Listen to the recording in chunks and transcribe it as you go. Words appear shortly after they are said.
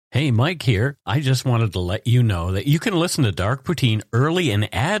Hey, Mike here. I just wanted to let you know that you can listen to Dark Poutine early and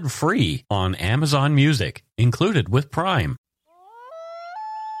ad-free on Amazon Music, included with Prime.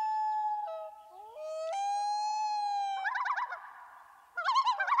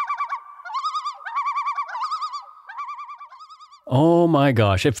 Oh my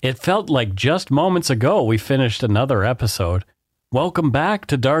gosh, it felt like just moments ago we finished another episode. Welcome back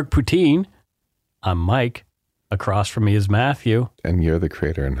to Dark Poutine. I'm Mike. Across from me is Matthew. And you're the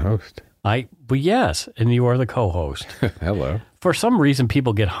creator and host. Well, yes, and you are the co-host. Hello. For some reason,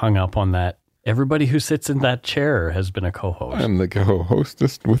 people get hung up on that. Everybody who sits in that chair has been a co-host. I'm the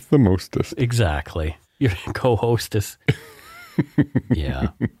co-hostess with the mostest. Exactly. You're a co-hostess. Yeah.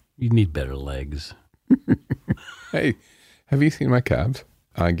 You need better legs. Hey, have you seen my calves?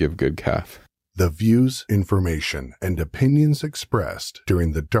 I give good calf. The views, information, and opinions expressed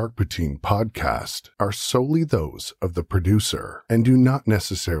during the Dark Poutine podcast are solely those of the producer and do not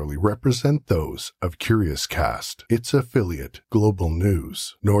necessarily represent those of Curious Cast, its affiliate, Global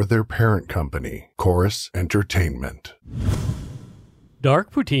News, nor their parent company, Chorus Entertainment. Dark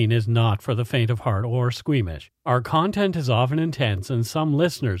Poutine is not for the faint of heart or squeamish. Our content is often intense and some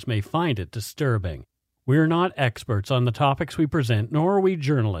listeners may find it disturbing. We are not experts on the topics we present, nor are we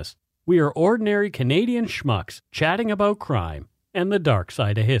journalists. We are ordinary Canadian schmucks chatting about crime and the dark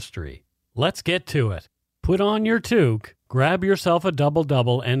side of history. Let's get to it. Put on your toque, grab yourself a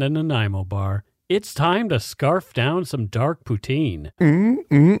double-double and a Nanaimo bar. It's time to scarf down some dark poutine.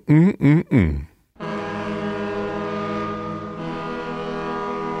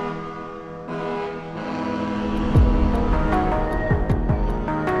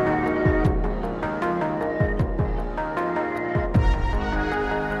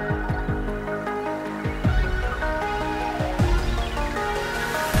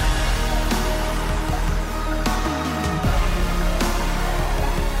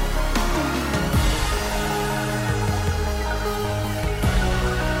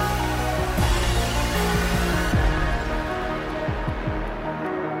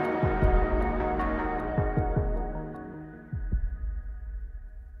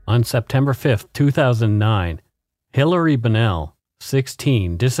 On September 5th, 2009, Hilary Bunnell,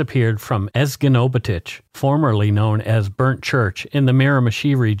 16, disappeared from Esgenobatich, formerly known as Burnt Church, in the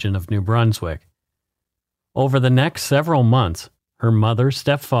Miramichi region of New Brunswick. Over the next several months, her mother,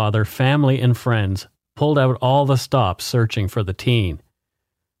 stepfather, family, and friends pulled out all the stops searching for the teen.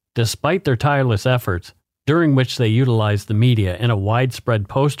 Despite their tireless efforts, during which they utilized the media in a widespread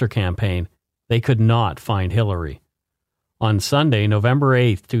poster campaign, they could not find Hilary. On Sunday, November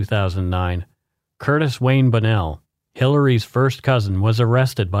 8, 2009, Curtis Wayne Bunnell, Hilary's first cousin, was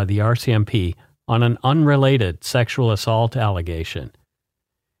arrested by the RCMP on an unrelated sexual assault allegation.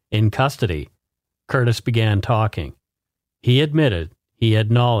 In custody, Curtis began talking. He admitted he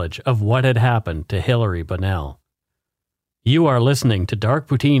had knowledge of what had happened to Hilary Bunnell. You are listening to Dark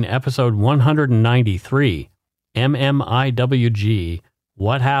Poutine episode 193, MMIWG,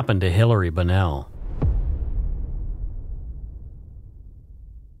 What Happened to Hilary Bunnell?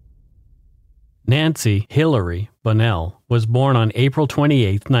 Nancy Hilary Bunnell was born on April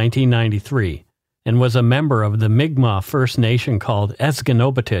 28, 1993, and was a member of the Mi'kmaq First Nation called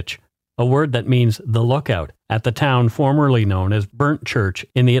Esgenobatich, a word that means the lookout, at the town formerly known as Burnt Church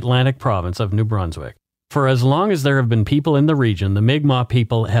in the Atlantic province of New Brunswick. For as long as there have been people in the region, the Mi'kmaq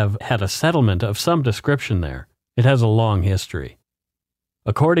people have had a settlement of some description there. It has a long history.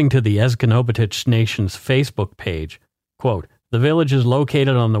 According to the Esgenobatich Nation's Facebook page, quote, the village is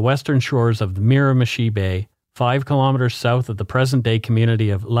located on the western shores of the Miramichi Bay, 5 kilometers south of the present-day community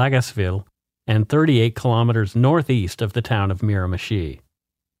of Lagasville, and 38 kilometers northeast of the town of Miramichi.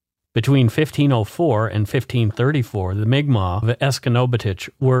 Between 1504 and 1534, the Mi'kmaq of Esgenobatich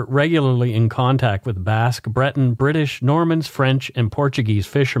were regularly in contact with Basque, Breton, British, Normans, French, and Portuguese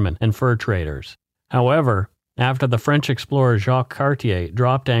fishermen and fur traders. However, after the French explorer Jacques Cartier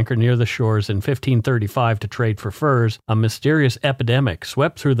dropped anchor near the shores in 1535 to trade for furs, a mysterious epidemic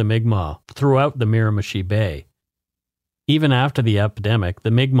swept through the Mi'kmaq throughout the Miramichi Bay. Even after the epidemic,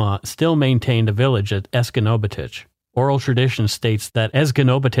 the Mi'kmaq still maintained a village at Esgenobatich. Oral tradition states that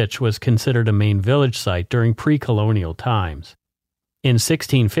Esgenobatich was considered a main village site during pre-colonial times. In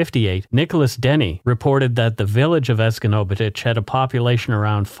 1658, Nicholas Denny reported that the village of Esgenobatich had a population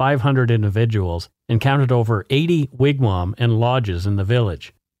around 500 individuals and counted over 80 wigwam and lodges in the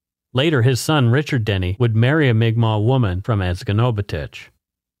village. Later, his son Richard Denny would marry a Mi'kmaq woman from Esgenobatich.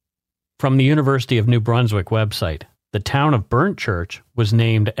 From the University of New Brunswick website, the town of Burnt Church was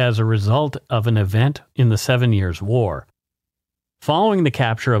named as a result of an event in the 7 Years' War. Following the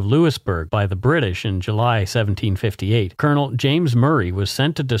capture of Louisbourg by the British in July 1758, Colonel James Murray was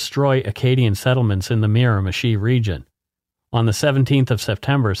sent to destroy Acadian settlements in the Miramichi region. On the 17th of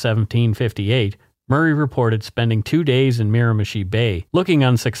September 1758, Murray reported spending 2 days in Miramichi Bay, looking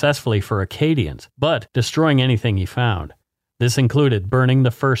unsuccessfully for Acadians, but destroying anything he found. This included burning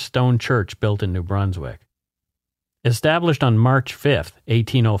the first stone church built in New Brunswick. Established on March 5,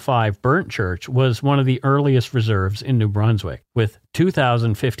 1805, Burnt Church was one of the earliest reserves in New Brunswick, with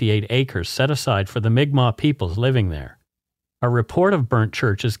 2,058 acres set aside for the Mi'kmaq peoples living there. A report of Burnt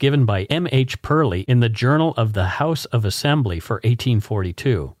Church is given by M. H. Purley in the Journal of the House of Assembly for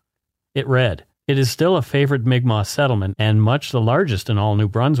 1842. It read, "It is still a favored Mi'kmaq settlement and much the largest in all New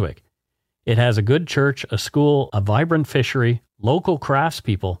Brunswick. It has a good church, a school, a vibrant fishery, local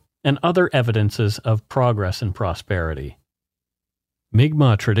craftspeople, and other evidences of progress and prosperity."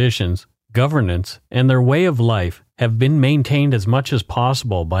 Mi'kmaq traditions, governance, and their way of life have been maintained as much as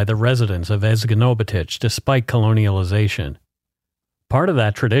possible by the residents of Esgenoôpetitch despite colonialization. Part of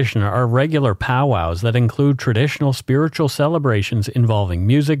that tradition are regular powwows that include traditional spiritual celebrations involving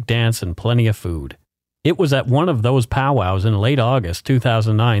music, dance, and plenty of food. It was at one of those powwows in late August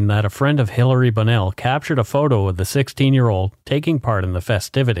 2009 that a friend of Hilary Bunnell captured a photo of the 16-year-old taking part in the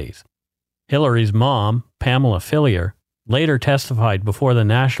festivities. Hilary's mom, Pamela Fillier, later testified before the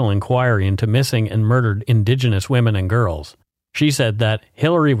National Inquiry into Missing and Murdered Indigenous Women and Girls. She said that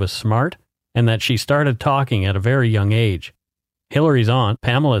Hilary was smart and that she started talking at a very young age. Hilary's aunt,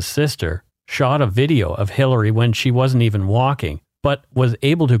 Pamela's sister, shot a video of Hilary when she wasn't even walking, but was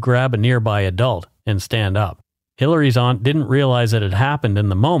able to grab a nearby adult and stand up. Hilary's aunt didn't realize it had happened in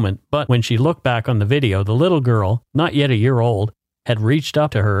the moment, but when she looked back on the video, the little girl, not yet a year old, had reached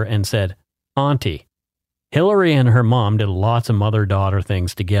up to her and said, "Auntie." Hilary and her mom did lots of mother-daughter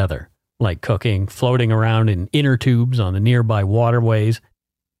things together, like cooking, floating around in inner tubes on the nearby waterways.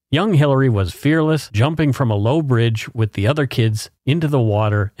 Young Hilary was fearless, jumping from a low bridge with the other kids into the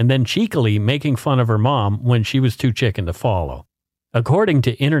water and then cheekily making fun of her mom when she was too chicken to follow. According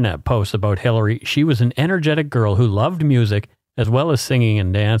to internet posts about Hilary, she was an energetic girl who loved music as well as singing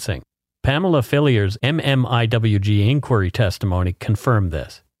and dancing. Pamela Fillier's MMIWG inquiry testimony confirmed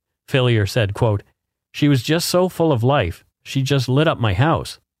this. Fillier said, quote, "She was just so full of life, she just lit up my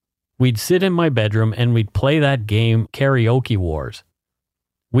house. We'd sit in my bedroom and we'd play that game Karaoke Wars.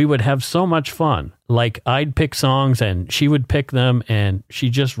 We would have so much fun, like I'd pick songs and she would pick them, and she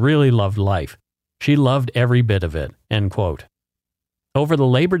just really loved life. She loved every bit of it," end quote. Over the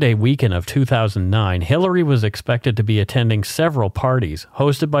Labor Day weekend of 2009, Hilary was expected to be attending several parties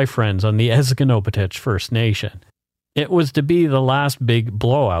hosted by friends on the Esgenoôpetitch First Nation. It was to be the last big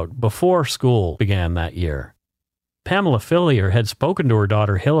blowout before school began that year. Pamela Fillier had spoken to her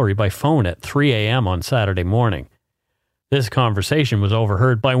daughter Hilary by phone at 3 a.m. on Saturday morning. This conversation was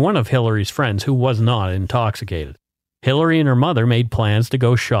overheard by one of Hilary's friends who was not intoxicated. Hilary and her mother made plans to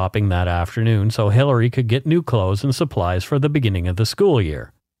go shopping that afternoon so Hilary could get new clothes and supplies for the beginning of the school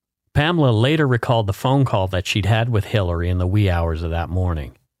year. Pamela later recalled the phone call that she'd had with Hilary in the wee hours of that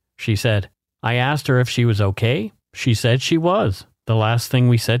morning. She said, "I asked her if she was okay. She said she was. The last thing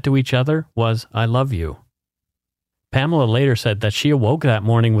we said to each other was, 'I love you.'" Pamela later said that she awoke that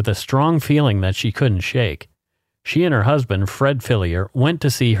morning with a strong feeling that she couldn't shake. She and her husband, Fred Fillier, went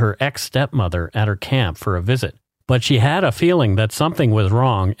to see her ex-stepmother at her camp for a visit. But she had a feeling that something was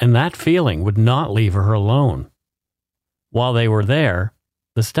wrong, and that feeling would not leave her alone. While they were there,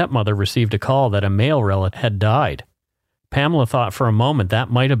 the stepmother received a call that a male relative had died. Pamela thought for a moment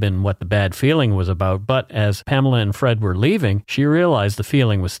that might have been what the bad feeling was about, but as Pamela and Fred were leaving, she realized the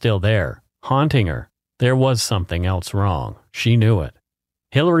feeling was still there, haunting her. There was something else wrong. She knew it.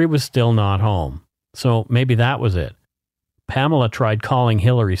 Hilary was still not home, so maybe that was it. Pamela tried calling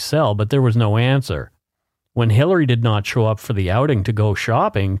Hilary's cell, but there was no answer. When Hilary did not show up for the outing to go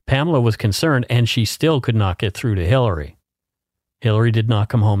shopping, Pamela was concerned and she still could not get through to Hilary. Hilary did not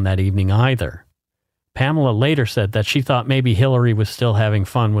come home that evening either. Pamela later said that she thought maybe Hilary was still having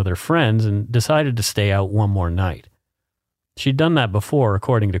fun with her friends and decided to stay out one more night. She'd done that before,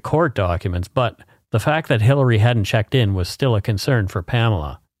 according to court documents, but the fact that Hilary hadn't checked in was still a concern for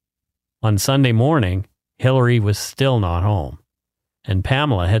Pamela. On Sunday morning, Hilary was still not home, and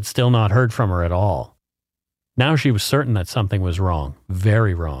Pamela had still not heard from her at all. Now she was certain that something was wrong,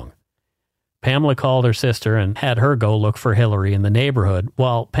 very wrong. Pamela called her sister and had her go look for Hilary in the neighborhood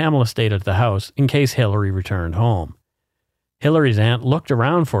while Pamela stayed at the house in case Hilary returned home. Hilary's aunt looked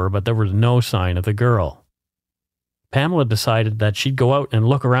around for her, but there was no sign of the girl. Pamela decided that she'd go out and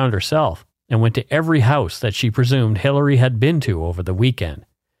look around herself and went to every house that she presumed Hilary had been to over the weekend.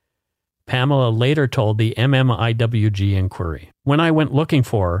 Pamela later told the MMIWG inquiry, "When I went looking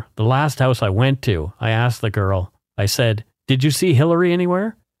for her, the last house I went to, I asked the girl, I said, 'Did you see Hillary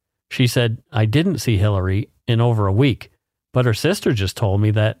anywhere?' She said, 'I didn't see Hillary in over a week, but her sister just told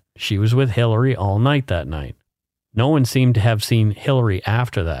me that she was with Hillary all night that night. No one seemed to have seen Hillary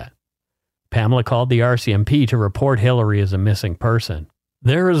after that.' Pamela called the RCMP to report Hillary as a missing person.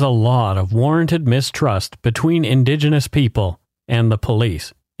 There is a lot of warranted mistrust between Indigenous people and the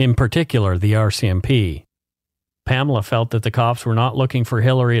police, in particular the RCMP. Pamela felt that the cops were not looking for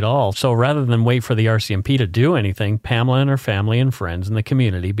Hillary at all, so rather than wait for the RCMP to do anything, Pamela and her family and friends in the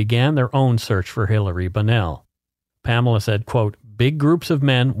community began their own search for Hillary Bunnell. Pamela said, quote, "Big groups of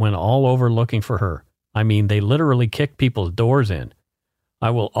men went all over looking for her. I mean, they literally kicked people's doors in. I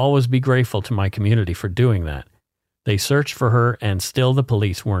will always be grateful to my community for doing that. They searched for her and still the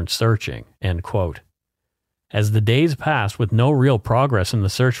police weren't searching," end quote. As the days passed with no real progress in the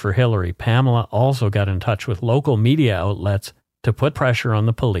search for Hillary, Pamela also got in touch with local media outlets to put pressure on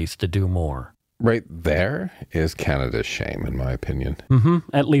the police to do more. Right there is Canada's shame, in my opinion.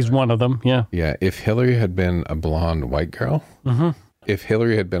 At least one of them, yeah. Yeah, if Hillary had been a blonde white girl, if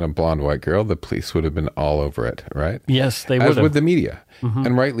Hillary had been a blonde white girl, the police would have been all over it, right? Yes, they would have. As with the media.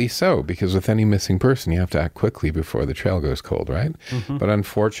 And rightly so, because with any missing person, you have to act quickly before the trail goes cold, right? But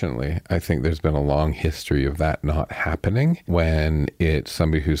unfortunately, I think there's been a long history of that not happening when it's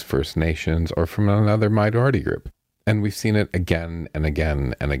somebody who's First Nations or from another minority group. And we've seen it again and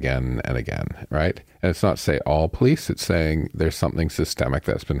again and again and again, right? And it's not say all police, it's saying there's something systemic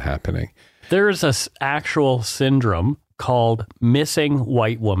that's been happening. There is an actual syndrome called missing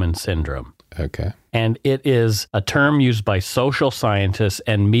white woman syndrome. Okay. And it is a term used by social scientists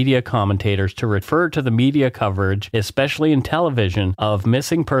and media commentators to refer to the media coverage, especially in television, of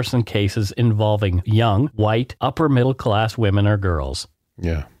missing person cases involving young, white, upper middle class women or girls.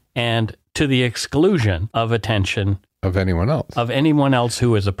 Yeah. And to the exclusion of attention Of anyone else.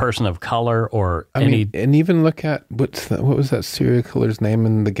 Who is a person of color or and even look at what was that serial killer's name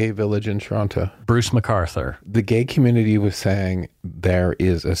in the gay village in Toronto? Bruce McArthur. The gay community was saying there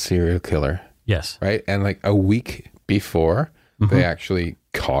is a serial killer. Yes. Right? And like a week before they actually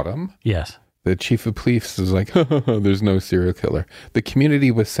caught him. Yes. The chief of police was like, there's no serial killer. The community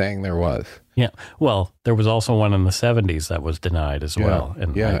was saying there was. Yeah. Well, there was also one in the 70s that was denied as well.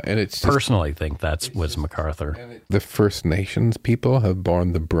 And and it's personally think that was McArthur. The First Nations people have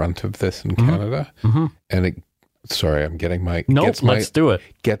borne the brunt of this in Canada. And sorry, I'm getting my... let's do it.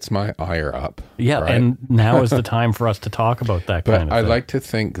 Gets my ire up. Yeah, right? And now is the time for us to talk about that kind of thing. But I like to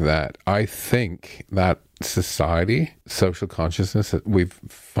think that society, social consciousness, that we've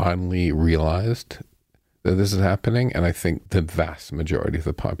finally realized that this is happening, and I think the vast majority of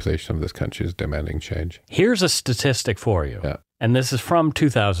the population of this country is demanding change. Here's a statistic for you, and this is from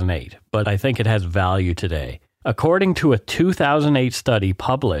 2008, but I think it has value today. According to a 2008 study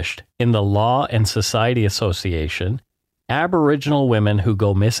published in the Law and Society Association, Aboriginal women who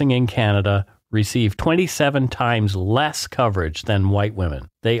go missing in Canada receive 27 times less coverage than white women.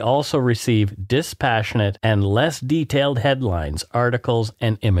 They also receive dispassionate and less detailed headlines, articles,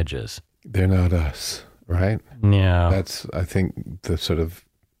 and images. They're not us, right? Yeah. That's, I think, the sort of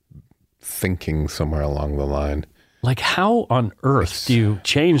thinking somewhere along the line. Like, how on earth do you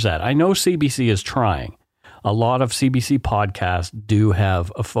change that? I know CBC is trying. A lot of CBC podcasts do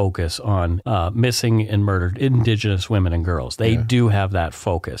have a focus on missing and murdered Indigenous women and girls. They do have that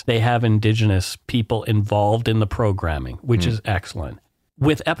focus. They have Indigenous people involved in the programming, which is excellent.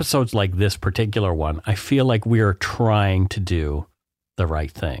 With episodes like this particular one, I feel like we are trying to do the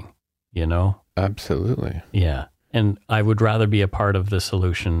right thing, you know? Absolutely. Yeah. And I would rather be a part of the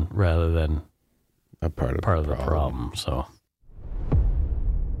solution rather than a part of the problem. So...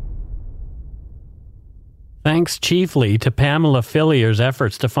 Thanks chiefly to Pamela Fillier's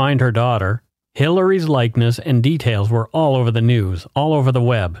efforts to find her daughter, Hillary's likeness and details were all over the news, all over the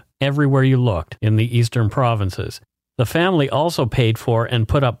web, everywhere you looked in the eastern provinces. The family also paid for and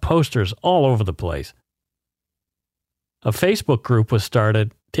put up posters all over the place. A Facebook group was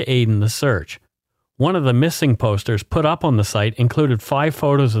started to aid in the search. One of the missing posters put up on the site included 5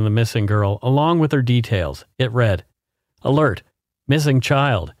 photos of the missing girl along with her details. It read, "Alert, missing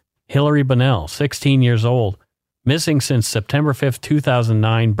child. Hillary Bunnell, 16 years old, missing since September 5th,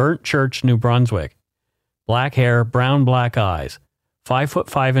 2009, Burnt Church, New Brunswick. Black hair, brown-black eyes, 5 foot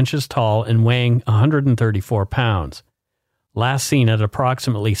 5 inches tall and weighing 134 pounds. Last seen at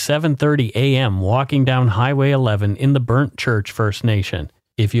approximately 7:30 a.m. walking down Highway 11 in the Burnt Church First Nation.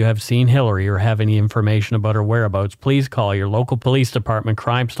 If you have seen Hillary or have any information about her whereabouts, please call your local police department,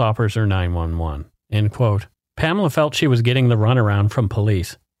 Crime Stoppers, or 911." End quote. Pamela felt she was getting the runaround from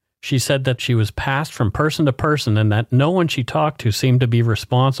police. She said that she was passed from person to person and that no one she talked to seemed to be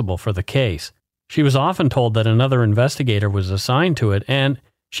responsible for the case. She was often told that another investigator was assigned to it and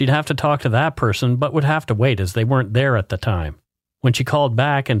she'd have to talk to that person but would have to wait as they weren't there at the time. When she called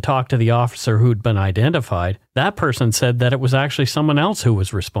back and talked to the officer who'd been identified, that person said that it was actually someone else who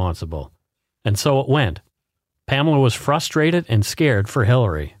was responsible. And so it went. Pamela was frustrated and scared for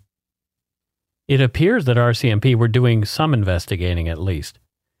Hillary. It appears that RCMP were doing some investigating at least.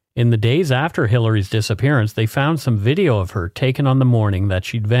 In the days after Hillary's disappearance, they found some video of her taken on the morning that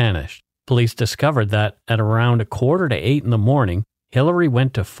she'd vanished. Police discovered that at around 7:45 in the morning, Hillary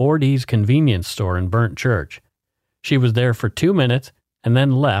went to 4D's convenience store in Burnt Church. She was there for 2 minutes and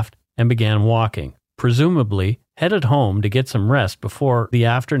then left and began walking, presumably headed home to get some rest before the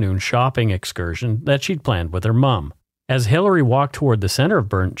afternoon shopping excursion that she'd planned with her mom. As Hillary walked toward the center of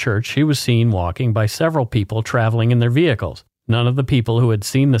Burnt Church, she was seen walking by several people traveling in their vehicles. None of the people who had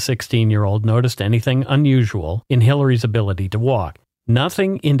seen the 16-year-old noticed anything unusual in Hillary's ability to walk.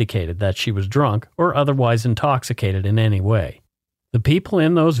 Nothing indicated that she was drunk or otherwise intoxicated in any way. The people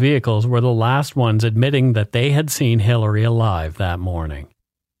in those vehicles were the last ones admitting that they had seen Hillary alive that morning.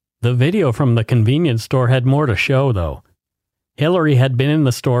 The video from the convenience store had more to show, though. Hillary had been in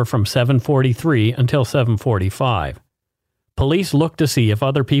the store from 7:43 until 7:45. Police looked to see if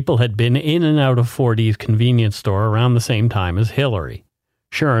other people had been in and out of 4D's convenience store around the same time as Hillary.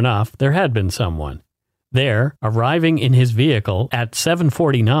 Sure enough, there had been someone. There, arriving in his vehicle at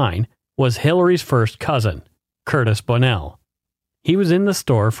 7:49, was Hillary's first cousin, Curtis Bonnell. He was in the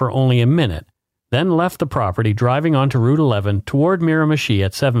store for only a minute, then left the property driving onto Route 11 toward Miramichi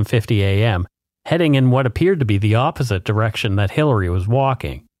at 7:50 a.m., heading in what appeared to be the opposite direction that Hillary was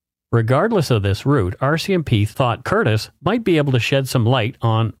walking. Regardless of this route, RCMP thought Curtis might be able to shed some light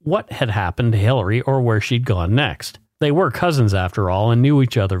on what had happened to Hillary or where she'd gone next. They were cousins after all and knew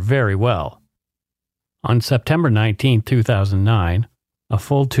each other very well. On September 19, 2009, a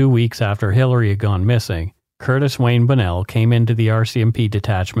full 2 weeks after Hillary had gone missing, Curtis Wayne Bonnell came into the RCMP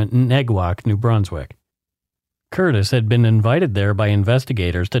detachment in Neguac, New Brunswick. Curtis had been invited there by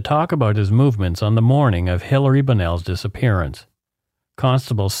investigators to talk about his movements on the morning of Hillary Bonnell's disappearance.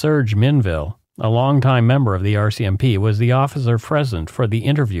 Constable Serge Minville, a longtime member of the RCMP, was the officer present for the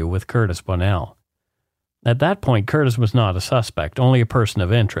interview with Curtis Bonnell. At that point, Curtis was not a suspect, only a person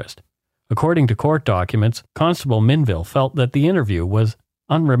of interest. According to court documents, Constable Minville felt that the interview was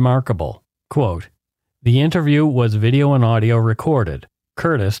unremarkable. Quote, "The interview was video and audio recorded.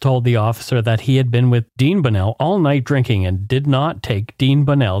 Curtis told the officer that he had been with Dean Bonnell all night drinking and did not take Dean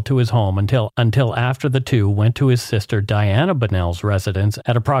Bonnell to his home until after the two went to his sister Diana Bonnell's residence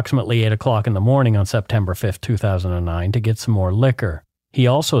at approximately 8 o'clock in the morning on September 5, 2009 to get some more liquor. He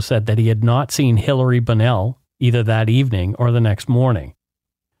also said that he had not seen Hillary Bonnell either that evening or the next morning."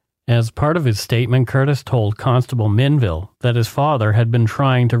 As part of his statement, Curtis told Constable Minville that his father had been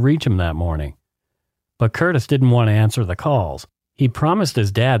trying to reach him that morning. But Curtis didn't want to answer the calls. He promised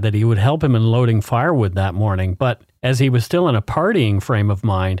his dad that he would help him in loading firewood that morning, but as he was still in a partying frame of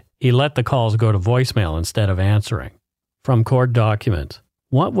mind, he let the calls go to voicemail instead of answering. From court documents,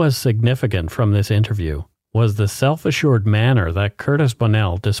 what was significant from this interview was the self-assured manner that Curtis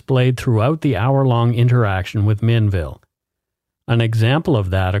Bonnell displayed throughout the hour-long interaction with Minville. An example of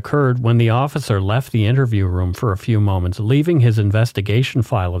that occurred when the officer left the interview room for a few moments, leaving his investigation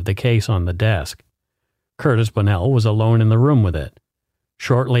file of the case on the desk. Curtis Bonnell was alone in the room with it.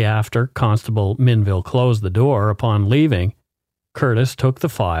 Shortly after Constable Minville closed the door upon leaving, Curtis took the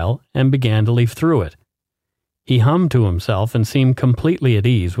file and began to leaf through it. He hummed to himself and seemed completely at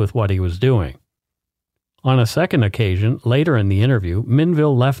ease with what he was doing. On a second occasion, later in the interview,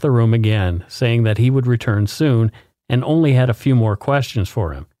 Minville left the room again, saying that he would return soon and only had a few more questions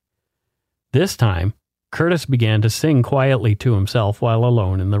for him. This time, Curtis began to sing quietly to himself while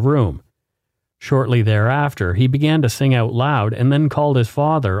alone in the room. Shortly thereafter, he began to sing out loud and then called his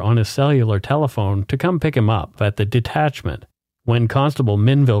father on his cellular telephone to come pick him up at the detachment. When Constable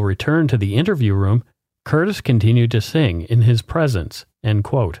Minville returned to the interview room, Curtis continued to sing in his presence, end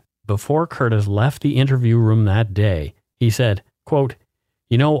quote. Before Curtis left the interview room that day, he said, quote,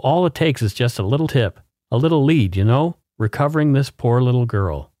 "You know, all it takes is just a little tip, a little lead, you know, recovering this poor little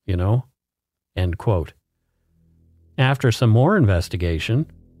girl, you know," end quote. After some more investigation,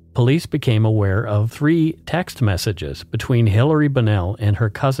 police became aware of 3 text messages between Hillary Bonnell and her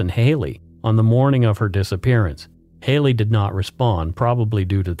cousin Haley on the morning of her disappearance. Haley did not respond, probably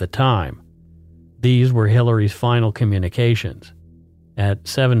due to the time. These were Hillary's final communications. At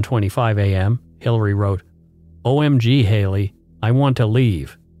 7:25 a.m., Hillary wrote, "OMG, Haley, I want to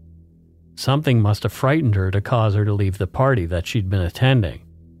leave." Something must have frightened her to cause her to leave the party that she'd been attending.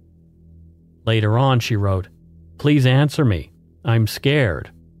 Later on, she wrote, "Please answer me. I'm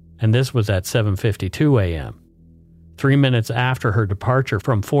scared." And this was at 7:52 a.m., 3 minutes after her departure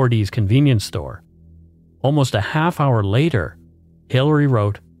from 4D's convenience store. Almost a half hour later, Hillary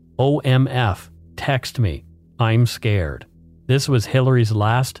wrote, "OMF, text me. I'm scared." This was Hillary's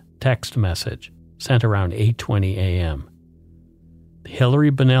last text message, sent around 8:20 a.m. Hillary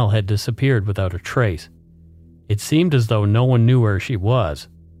Bunnell had disappeared without a trace. It seemed as though no one knew where she was.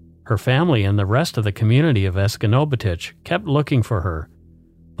 Her family and the rest of the community of Esgenobatich kept looking for her.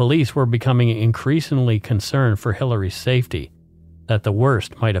 Police were becoming increasingly concerned for Hillary's safety, that the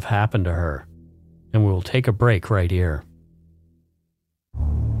worst might have happened to her. And we'll take a break right here.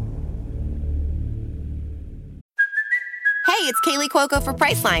 Hey, it's Kaylee Cuoco for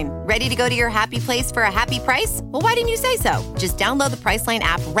Priceline. Ready to go to your happy place for a happy price? Well, why didn't you say so? Just download the Priceline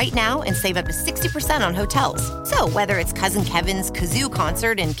app right now and save up to 60% on hotels. So whether it's Cousin Kevin's Kazoo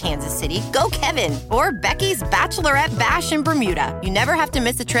Concert in Kansas City, go Kevin, or Becky's Bachelorette Bash in Bermuda, you never have to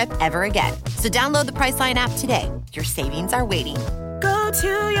miss a trip ever again. So download the Priceline app today. Your savings are waiting. Go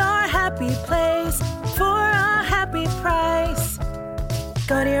to your happy place for a happy price.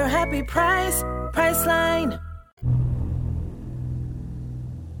 Go to your happy price, Priceline.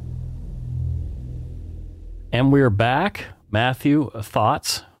 And we're back. Matthew,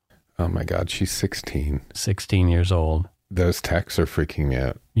 thoughts? Oh my God, she's 16. 16 years old. Those texts are freaking me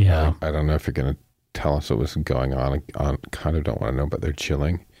out. Yeah. I don't know if you're going to tell us what was going on. I kind of don't want to know, but they're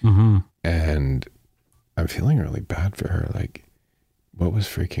chilling. Mm-hmm. And I'm feeling really bad for her. Like, what was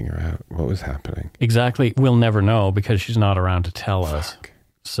freaking her out? What was happening? Exactly. We'll never know because she's not around to tell us.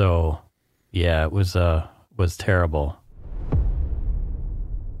 So, yeah, it was terrible.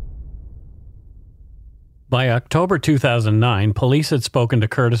 By October 2009, police had spoken to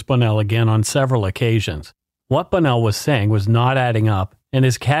Curtis Bunnell again on several occasions. What Bunnell was saying was not adding up, and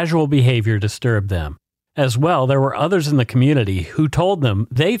his casual behavior disturbed them. As well, there were others in the community who told them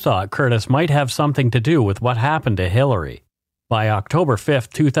they thought Curtis might have something to do with what happened to Hillary. By October 5,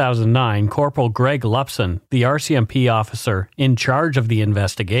 2009, Corporal Greg Lupson, the RCMP officer in charge of the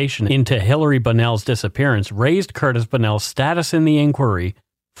investigation into Hillary Bunnell's disappearance, raised Curtis Bunnell's status in the inquiry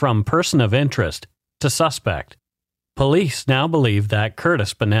from person of interest to suspect. Police now believe that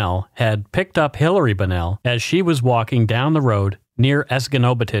Curtis Bunnell had picked up Hillary Bunnell as she was walking down the road near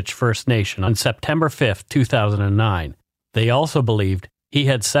Esgenobatich First Nation on September 5, 2009. They also believed he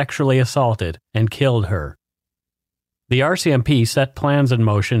had sexually assaulted and killed her. The RCMP set plans in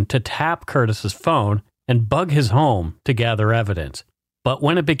motion to tap Curtis's phone and bug his home to gather evidence. But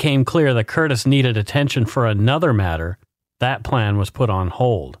when it became clear that Curtis needed attention for another matter, that plan was put on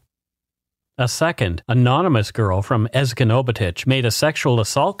hold. A second, anonymous girl from Esgenobatich made a sexual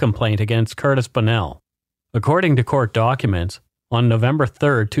assault complaint against Curtis Bunnell. According to court documents, on November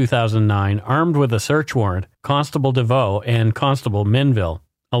 3, 2009, armed with a search warrant, Constable DeVoe and Constable Minville,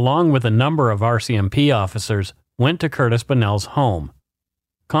 along with a number of RCMP officers, went to Curtis Bunnell's home.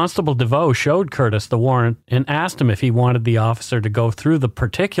 Constable DeVoe showed Curtis the warrant and asked him if he wanted the officer to go through the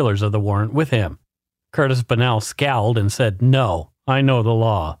particulars of the warrant with him. Curtis Bunnell scowled and said, "No, I know the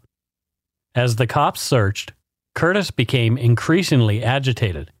law." As the cops searched, Curtis became increasingly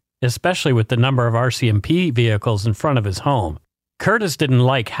agitated, especially with the number of RCMP vehicles in front of his home. Curtis didn't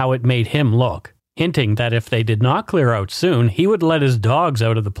like how it made him look, hinting that if they did not clear out soon, he would let his dogs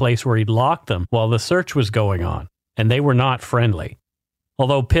out of the place where he'd locked them while the search was going on, and they were not friendly.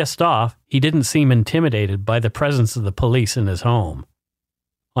 Although pissed off, he didn't seem intimidated by the presence of the police in his home.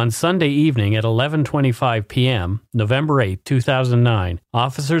 On Sunday evening at 11:25 p.m., November 8, 2009,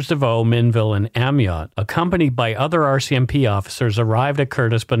 Officers DeVoe, Minville, and Amiot, accompanied by other RCMP officers, arrived at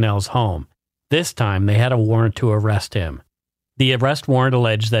Curtis Bunnell's home. This time, they had a warrant to arrest him. The arrest warrant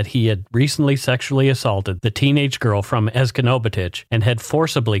alleged that he had recently sexually assaulted the teenage girl from Esgenobatich and had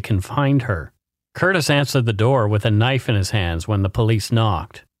forcibly confined her. Curtis answered the door with a knife in his hands when the police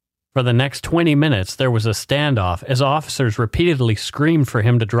knocked. For the next 20 minutes, there was a standoff as officers repeatedly screamed for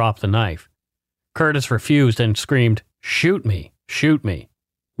him to drop the knife. Curtis refused and screamed, "Shoot me, shoot me."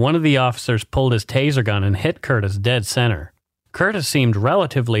 One of the officers pulled his taser gun and hit Curtis dead center. Curtis seemed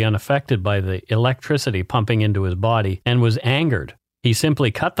relatively unaffected by the electricity pumping into his body and was angered. He simply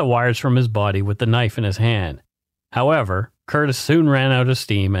cut the wires from his body with the knife in his hand. However, Curtis soon ran out of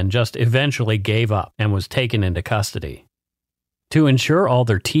steam and just eventually gave up and was taken into custody. To ensure all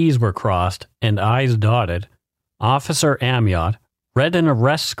their T's were crossed and I's dotted, Officer Amiot read an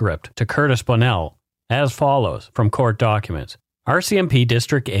arrest script to Curtis Bunnell as follows from court documents. RCMP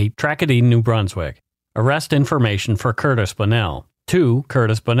District 8, Tracadie, New Brunswick. Arrest information for Curtis Bunnell. To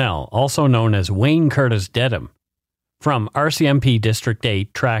Curtis Bunnell, also known as Wayne Curtis Dedham. From RCMP District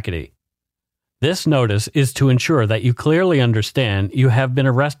 8, Tracadie. This notice is to ensure that you clearly understand you have been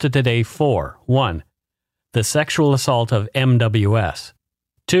arrested today for 1. The sexual assault of MWS.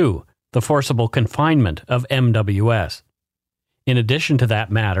 2. The forcible confinement of MWS. In addition to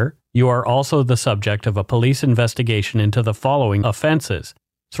that matter, you are also the subject of a police investigation into the following offenses.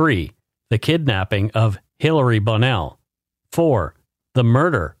 3. The kidnapping of Hilary Bonnell. 4. The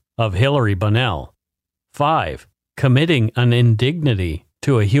murder of Hilary Bonnell. 5. Committing an indignity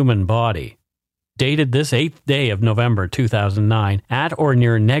to a human body. Dated this 8th day of November 2009 at or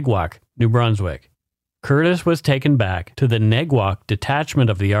near Neguac, New Brunswick. Curtis was taken back to the Neguac detachment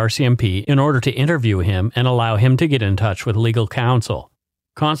of the RCMP in order to interview him and allow him to get in touch with legal counsel.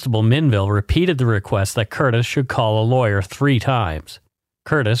 Constable Minville repeated the request that Curtis should call a lawyer 3 times.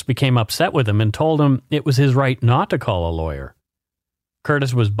 Curtis became upset with him and told him it was his right not to call a lawyer.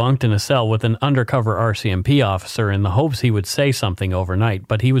 Curtis was bunked in a cell with an undercover RCMP officer in the hopes he would say something overnight,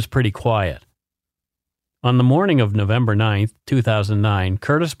 but he was pretty quiet. On the morning of November 9th, 2009,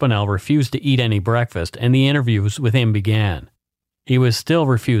 Curtis Bonnell refused to eat any breakfast and the interviews with him began. He was still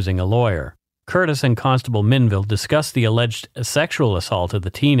refusing a lawyer. Curtis and Constable Minville discussed the alleged sexual assault of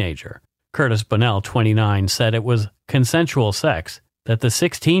the teenager. Curtis Bonnell, 29, said it was consensual sex, that the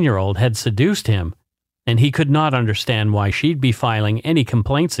 16-year-old had seduced him, and he could not understand why she'd be filing any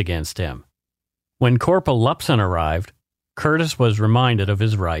complaints against him. When Corporal Lupson arrived, Curtis was reminded of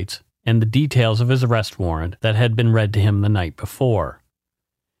his rights and the details of his arrest warrant that had been read to him the night before.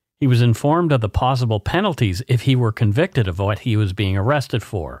 He was informed of the possible penalties if he were convicted of what he was being arrested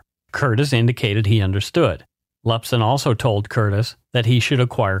for. Curtis indicated he understood. Lupson also told Curtis that he should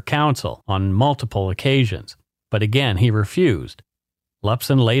acquire counsel on multiple occasions, but again he refused.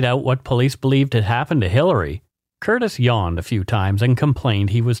 Lupson laid out what police believed had happened to Hilary. Curtis yawned a few times and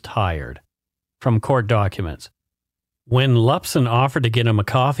complained he was tired. From court documents. When Lupson offered to get him a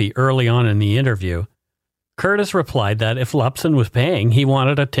coffee early on in the interview, Curtis replied that if Lupson was paying, he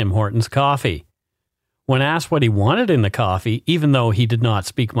wanted a Tim Hortons coffee. When asked what he wanted in the coffee, even though he did not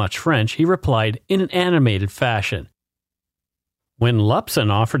speak much French, he replied in an animated fashion. When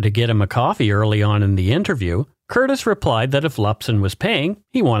Lupson offered to get him a coffee early on in the interview, Curtis replied that if Lupson was paying,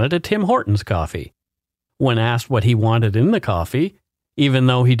 he wanted a Tim Hortons coffee. When asked what he wanted in the coffee, even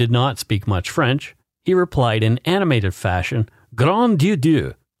though he did not speak much French, he replied in animated fashion, Grand Dieu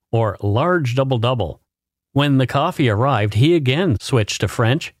Dieu, or large double-double. When the coffee arrived, he again switched to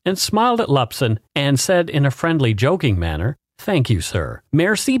French and smiled at Lupson and said in a friendly, joking manner, Thank you, sir.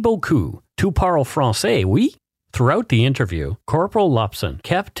 Merci beaucoup. Tu parles français, oui? Throughout the interview, Corporal Lupson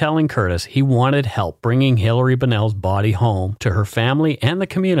kept telling Curtis he wanted help bringing Hilary Bonnell's body home to her family and the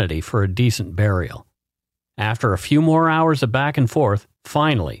community for a decent burial. After a few more hours of back and forth,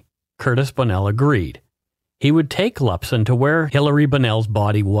 finally, Curtis Bonnell agreed. He would take Lupson to where Hilary Bonnell's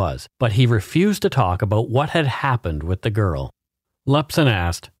body was, but he refused to talk about what had happened with the girl. Lupson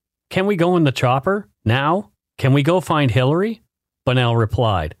asked, Can we go in the chopper? Now? Can we go find Hilary? Bonnell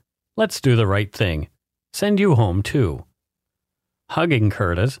replied, Let's do the right thing. Send you home, too. Hugging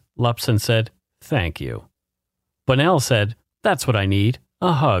Curtis, Lupson said, Thank you. Bonnell said, That's what I need,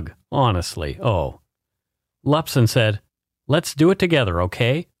 a hug, honestly, oh. Lupson said, Let's do it together,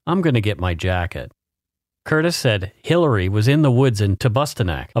 okay? I'm going to get my jacket. Curtis said Hilary was in the woods in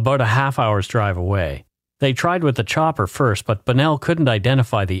Tubustanac, about a half-hour's drive away. They tried with the chopper first, but Bonnell couldn't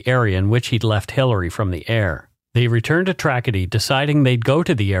identify the area in which he'd left Hilary from the air. They returned to Tracadie, deciding they'd go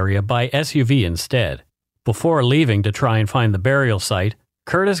to the area by SUV instead. Before leaving to try and find the burial site,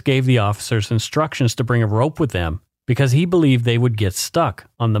 Curtis gave the officers instructions to bring a rope with them because he believed they would get stuck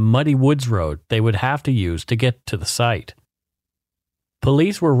on the muddy woods road they would have to use to get to the site.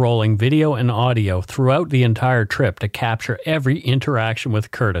 Police were rolling video and audio throughout the entire trip to capture every interaction with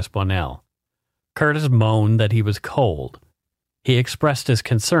Curtis Bonnell. Curtis moaned that he was cold. He expressed his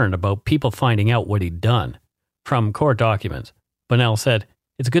concern about people finding out what he'd done. From court documents, Bonnell said,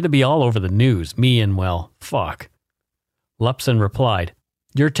 It's good to be all over the news, me and, well, fuck. Lupson replied,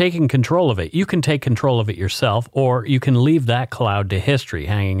 You're taking control of it. You can take control of it yourself, or you can leave that cloud to history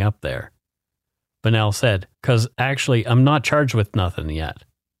hanging up there. Bonnell said, 'Cause actually, I'm not charged with nothing yet.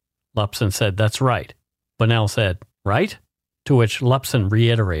 Lupson said, That's right. Bonnell said, Right? To which Lupson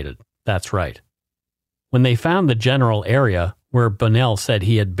reiterated, That's right. When they found the general area where Bonnell said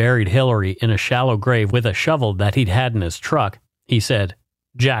he had buried Hilary in a shallow grave with a shovel that he'd had in his truck, he said,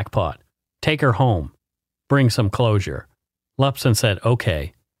 Jackpot. Take her home. Bring some closure. Lupson said,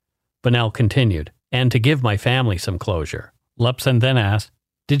 Okay. Bonnell continued, And to give my family some closure. Lupson then asked,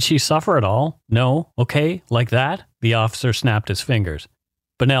 Did she suffer at all? No? Okay? Like that? The officer snapped his fingers.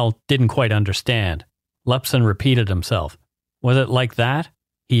 Bonnell didn't quite understand. Lupson repeated himself. Was it like that?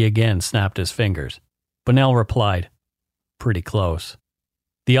 He again snapped his fingers. Bunnell replied, "Pretty close."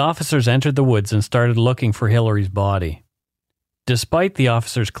 The officers entered the woods and started looking for Hillary's body. Despite the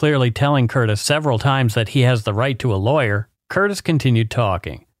officers clearly telling Curtis several times that he has the right to a lawyer, Curtis continued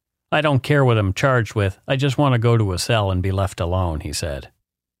talking. "I don't care what I'm charged with. I just want to go to a cell and be left alone," he said.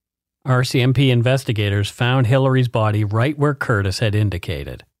 RCMP investigators found Hillary's body right where Curtis had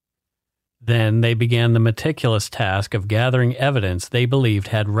indicated. Then they began the meticulous task of gathering evidence they believed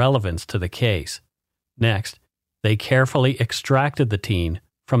had relevance to the case. Next, they carefully extracted the teen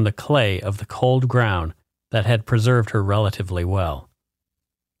from the clay of the cold ground that had preserved her relatively well.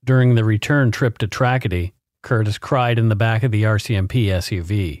 During the return trip to Tracadie, Curtis cried in the back of the RCMP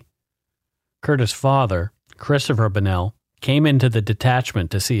SUV. Curtis' father, Christopher Bunnell, came into the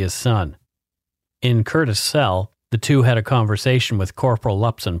detachment to see his son. In Curtis' cell, the two had a conversation with Corporal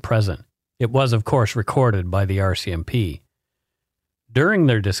Lupson present. It was, of course, recorded by the RCMP. During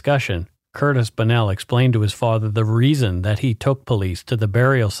their discussion, Curtis Bunnell explained to his father the reason that he took police to the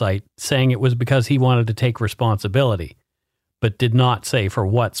burial site, saying it was because he wanted to take responsibility, but did not say for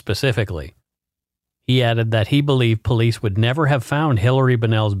what specifically. He added that he believed police would never have found Hillary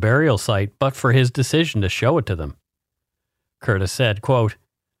Bunnell's burial site but for his decision to show it to them. Curtis said, quote,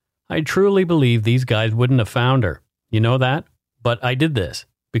 "I truly believe these guys wouldn't have found her. You know that? But I did this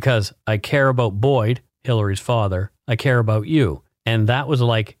because I care about Boyd, Hillary's father. I care about you. And that was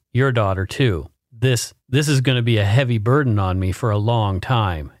like your daughter too. This is going to be a heavy burden on me for a long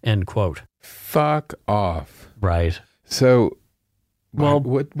time," end quote. Fuck off. Right. So, well,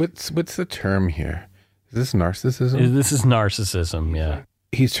 what's the term here? Is this narcissism? This is narcissism, yeah.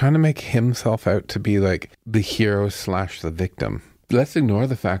 He's trying to make himself out to be like the hero / the victim. Let's ignore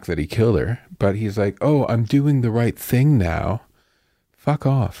the fact that he killed her, but he's like, "Oh, I'm doing the right thing now." Fuck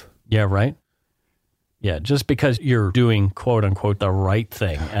off. Yeah, right? Yeah, just because you're doing, quote unquote, the right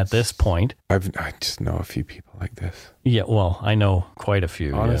thing at this point. I just know a few people like this. Yeah, well, I know quite a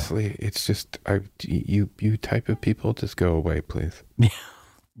few. Honestly, it's just, you type of people, just go away, please.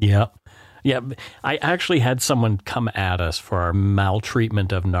 Yeah. Yeah, I actually had someone come at us for our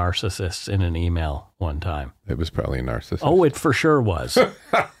maltreatment of narcissists in an email one time. It was probably a narcissist. Oh, it for sure was.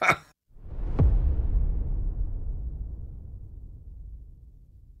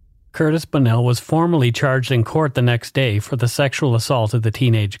 Curtis Bunnell was formally charged in court the next day for the sexual assault of the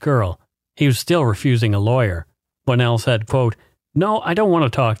teenage girl. He was still refusing a lawyer. Bunnell said, quote, "No, I don't want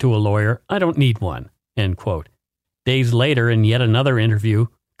to talk to a lawyer. I don't need one," end quote. Days later, in yet another interview,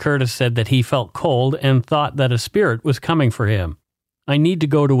 Curtis said that he felt cold and thought that a spirit was coming for him. "I need to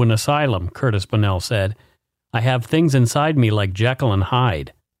go to an asylum," Curtis Bunnell said. "I have things inside me like Jekyll and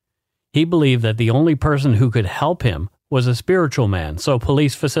Hyde." He believed that the only person who could help him was a spiritual man, so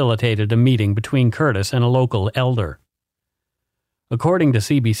police facilitated a meeting between Curtis and a local elder. According to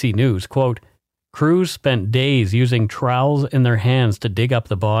CBC News, quote, "Crews spent days using trowels in their hands to dig up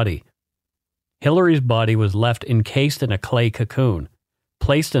the body. Hillary's body was left encased in a clay cocoon,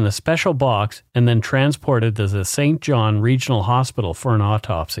 placed in a special box, and then transported to the St. John Regional Hospital for an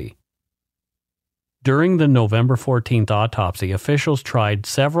autopsy. During the November 14th autopsy, officials tried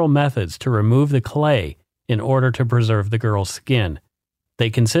several methods to remove the clay in order to preserve the girl's skin. They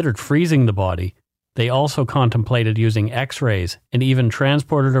considered freezing the body. They also contemplated using x-rays and even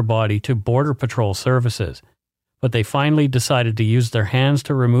transported her body to Border Patrol services. But they finally decided to use their hands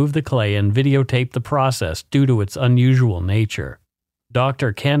to remove the clay and videotape the process due to its unusual nature.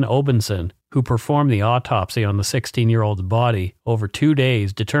 Dr. Ken Obenson, who performed the autopsy on the 16-year-old's body over 2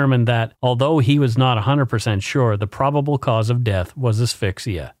 days, determined that, although he was not 100% sure, the probable cause of death was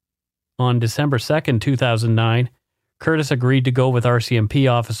asphyxia. On December 2nd, 2009, Curtis agreed to go with RCMP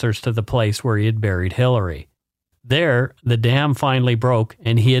officers to the place where he had buried Hillary. There, the dam finally broke,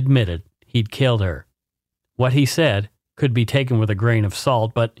 and he admitted he'd killed her. What he said could be taken with a grain of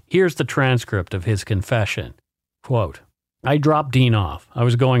salt, but here's the transcript of his confession. Quote, "I dropped Dean off. I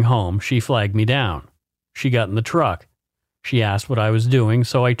was going home. She flagged me down. She got in the truck. She asked what I was doing,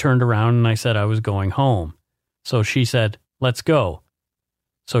 so I turned around and I said I was going home. So she said, 'Let's go.'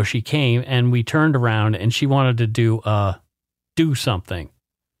 So she came and we turned around and she wanted to do something.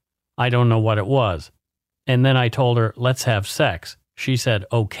 I don't know what it was. And then I told her, 'Let's have sex.' She said,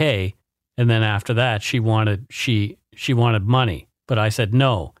 'Okay.' And then after that, she wanted money. But I said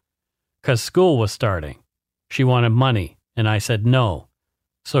no, because school was starting. She wanted money. And I said no.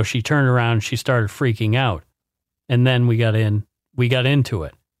 So she turned around and she started freaking out. And then we got into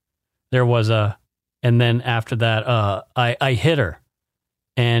it. And then after that, I hit her.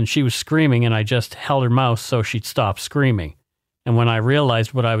 And she was screaming, and I just held her mouth so she'd stop screaming. And when I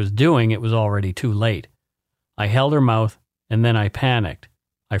realized what I was doing, it was already too late. I held her mouth, and then I panicked.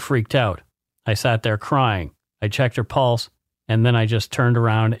 I freaked out. I sat there crying. I checked her pulse, and then I just turned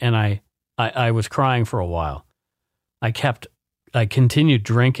around and I was crying for a while. I continued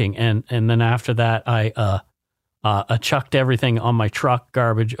drinking, and then after that, I chucked everything on my truck,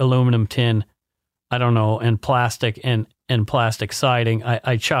 garbage, aluminum tin, I don't know, and plastic and plastic siding.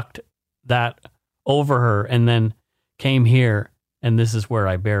 I chucked that over her and then came here, and this is where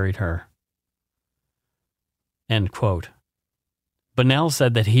I buried her. End quote. Bunnell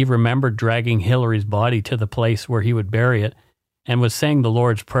said that he remembered dragging Hillary's body to the place where he would bury it and was saying the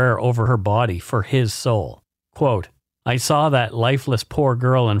Lord's Prayer over her body for his soul. Quote, I saw that lifeless poor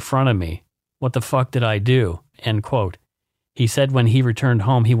girl in front of me. What the fuck did I do? End quote. He said when he returned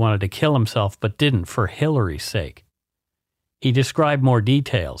home he wanted to kill himself but didn't for Hillary's sake. He described more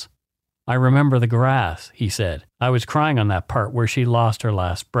details. I remember the grass, he said. I was crying on that part where she lost her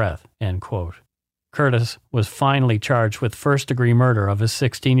last breath. End quote. Curtis was finally charged with first-degree murder of his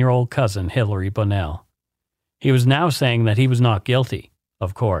 16-year-old cousin, Hillary Bunnell. He was now saying that he was not guilty,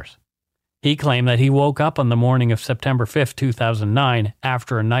 of course. He claimed that he woke up on the morning of September 5, 2009,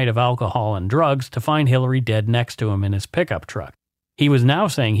 after a night of alcohol and drugs, to find Hillary dead next to him in his pickup truck. He was now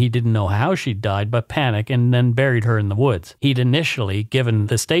saying he didn't know how she died, but panicked and then buried her in the woods. He'd initially given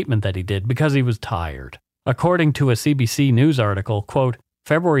the statement that he did because he was tired. According to a CBC News article, quote,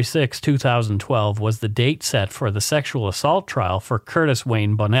 February 6, 2012 was the date set for the sexual assault trial for Curtis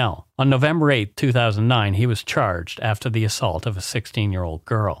Wayne Bunnell. On November 8, 2009, he was charged after the assault of a 16-year-old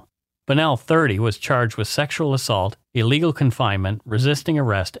girl. Bunnell, 30, was charged with sexual assault, illegal confinement, resisting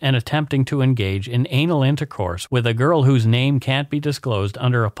arrest, and attempting to engage in anal intercourse with a girl whose name can't be disclosed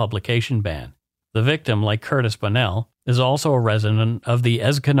under a publication ban. The victim, like Curtis Bunnell, is also a resident of the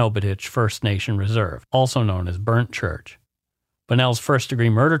Esconobitich First Nation Reserve, also known as Burnt Church. Bunnell's first-degree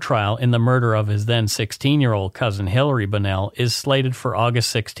murder trial in the murder of his then 16-year-old cousin Hillary Bunnell is slated for August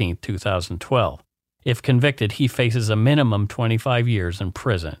 16, 2012. If convicted, he faces a minimum 25 years in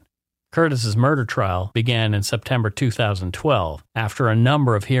prison. Curtis's murder trial began in September 2012 after a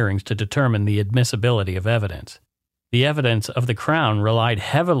number of hearings to determine the admissibility of evidence. The evidence of the Crown relied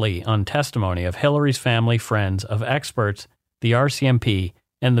heavily on testimony of Hillary's family, friends, of experts, the RCMP,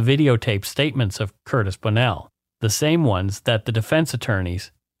 and the videotaped statements of Curtis Bunnell. The same ones that the defense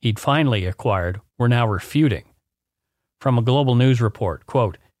attorneys he'd finally acquired were now refuting. From a Global News report,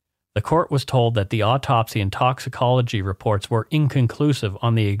 quote, the court was told that the autopsy and toxicology reports were inconclusive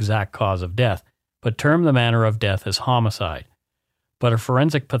on the exact cause of death, but termed the manner of death as homicide. But a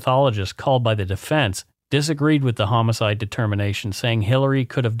forensic pathologist called by the defense disagreed with the homicide determination, saying Hillary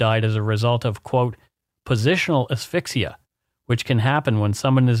could have died as a result of, quote, positional asphyxia, which can happen when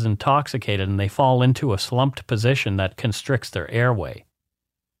someone is intoxicated and they fall into a slumped position that constricts their airway.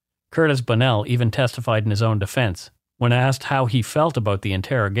 Curtis Bunnell even testified in his own defense. When asked how he felt about the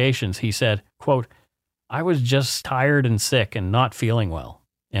interrogations, he said, quote, I was just tired and sick and not feeling well,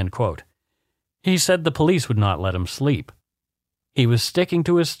 end quote. He said the police would not let him sleep. He was sticking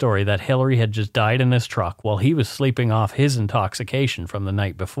to his story that Hillary had just died in his truck while he was sleeping off his intoxication from the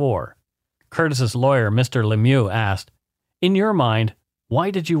night before. Curtis's lawyer, Mr. Lemieux, asked, in your mind, why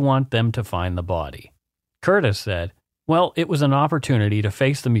did you want them to find the body? Curtis said, well, it was an opportunity to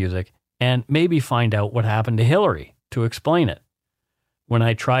face the music and maybe find out what happened to Hillary, to explain it. When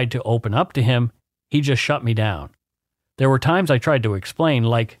I tried to open up to him, he just shut me down. There were times I tried to explain,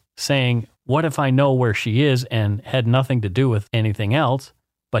 like saying, what if I know where she is and had nothing to do with anything else?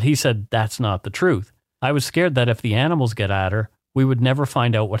 But he said that's not the truth. I was scared that if the animals get at her, we would never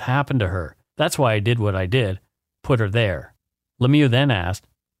find out what happened to her. That's why I did what I did, put her there. Lemieux then asked,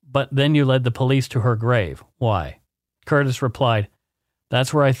 but then you led the police to her grave. Why? Curtis replied,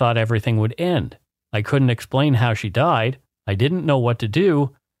 that's where I thought everything would end. I couldn't explain how she died. I didn't know what to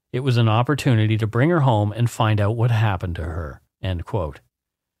do. It was an opportunity to bring her home and find out what happened to her. End quote.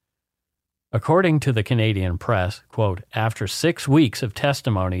 According to the Canadian press, quote, after 6 weeks of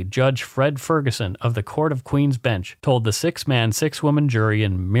testimony, Judge Fred Ferguson of the Court of Queen's Bench told the 6-man, 6-woman jury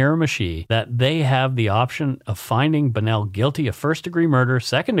in Miramichi that they have the option of finding Bunnell guilty of first-degree murder,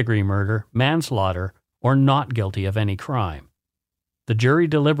 second-degree murder, manslaughter, or not guilty of any crime. The jury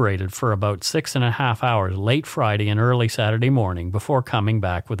deliberated for about 6.5 hours late Friday and early Saturday morning before coming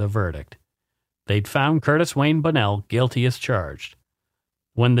back with a verdict. They'd found Curtis Wayne Bunnell guilty as charged.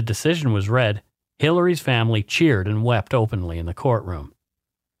 When the decision was read, Hillary's family cheered and wept openly in the courtroom.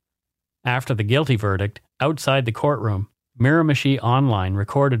 After the guilty verdict, outside the courtroom, Miramichi Online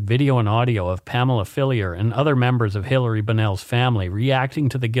recorded video and audio of Pamela Fillier and other members of Hillary Bunnell's family reacting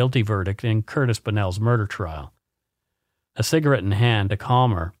to the guilty verdict in Curtis Bunnell's murder trial. A cigarette in hand to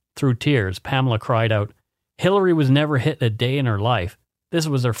calm her, through tears, Pamela cried out, Hillary was never hit a day in her life. This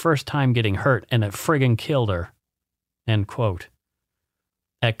was her first time getting hurt, and it friggin' killed her. End quote.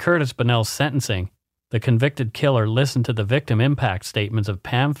 At Curtis Bunnell's sentencing, the convicted killer listened to the victim impact statements of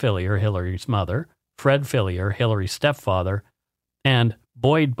Pam Fillier, Hillary's mother, Fred Fillier, Hillary's stepfather, and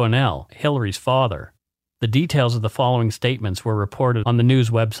Boyd Bunnell, Hillary's father. The details of the following statements were reported on the news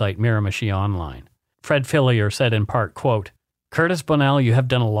website Miramichi Online. Fred Fillier said in part, quote, "Curtis Bunnell, you have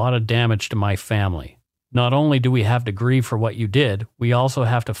done a lot of damage to my family. Not only do we have to grieve for what you did, we also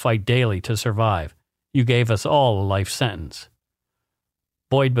have to fight daily to survive. You gave us all a life sentence."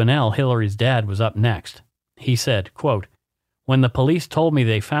 Boyd Bunnell, Hillary's dad, was up next. He said, quote, "When the police told me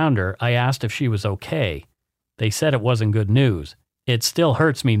they found her, I asked if she was okay. They said it wasn't good news. It still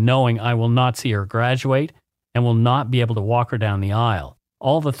hurts me knowing I will not see her graduate and will not be able to walk her down the aisle.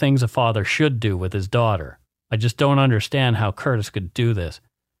 All the things a father should do with his daughter. I just don't understand how Curtis could do this,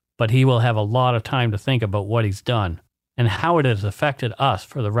 but he will have a lot of time to think about what he's done and how it has affected us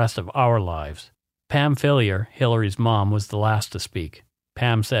for the rest of our lives." Pam Fillier, Hillary's mom, was the last to speak.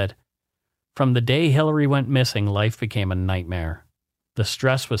 Pam said, "From the day Hillary went missing, life became a nightmare. The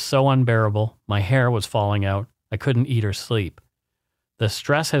stress was so unbearable, my hair was falling out, I couldn't eat or sleep. The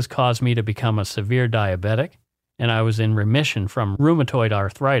stress has caused me to become a severe diabetic, and I was in remission from rheumatoid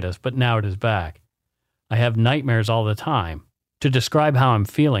arthritis, but now it is back. I have nightmares all the time. To describe how I'm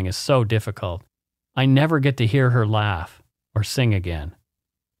feeling is so difficult. I never get to hear her laugh or sing again.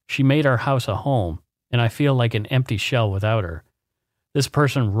 She made our house a home, and I feel like an empty shell without her. This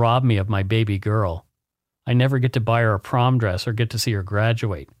person robbed me of my baby girl. I never get to buy her a prom dress or get to see her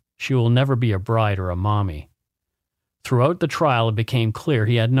graduate. She will never be a bride or a mommy." Throughout the trial, it became clear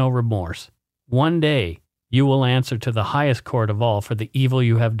he had no remorse. "One day, you will answer to the highest court of all for the evil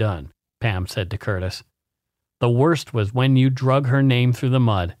you have done," Pam said to Curtis. "The worst was when you drug her name through the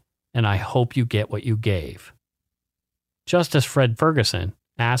mud, and I hope you get what you gave." Justice Fred Ferguson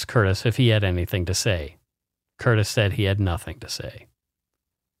asked Curtis if he had anything to say. Curtis said he had nothing to say.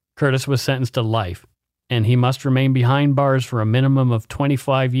 Curtis was sentenced to life, and he must remain behind bars for a minimum of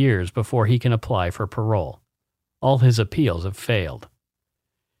 25 years before he can apply for parole. All his appeals have failed.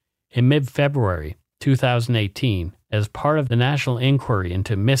 In mid-February 2018, as part of the national inquiry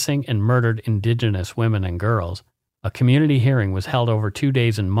into missing and murdered Indigenous women and girls, a community hearing was held over 2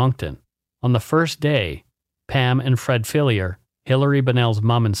 days in Moncton. On the first day, Pam and Fred Fillier, Hillary Bunnell's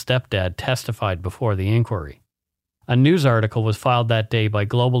mom and stepdad, testified before the inquiry. A news article was filed that day by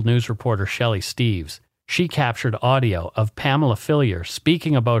Global News reporter Shelley Steeves. She captured audio of Pamela Fillier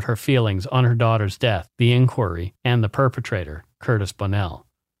speaking about her feelings on her daughter's death, the inquiry, and the perpetrator, Curtis Bunnell.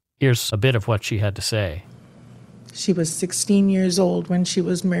 Here's a bit of what she had to say. She was 16 years old when she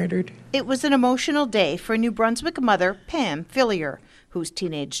was murdered. It was an emotional day for New Brunswick mother Pam Fillier, whose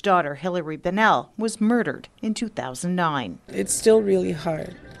teenage daughter Hillary Bunnell was murdered in 2009. It's still really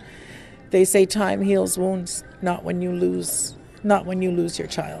hard. They say time heals wounds, not when you lose your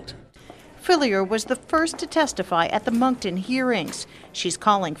child. Fillier was the first to testify at the Moncton hearings. She's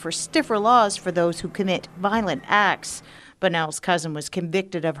calling for stiffer laws for those who commit violent acts. Bunnell's cousin was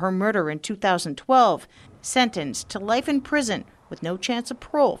convicted of her murder in 2012, sentenced to life in prison with no chance of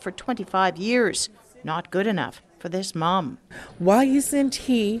parole for 25 years. Not good enough for this mom. Why isn't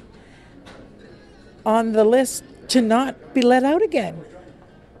he on the list to not be let out again?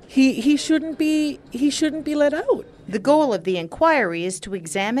 He shouldn't be let out. The goal of the inquiry is to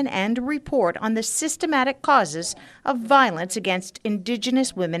examine and report on the systematic causes of violence against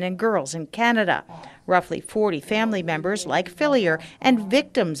Indigenous women and girls in Canada. Roughly 40 family members like Fillier and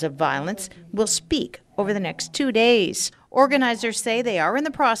victims of violence will speak over the next 2 days. Organizers say they are in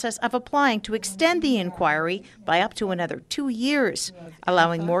the process of applying to extend the inquiry by up to another 2 years,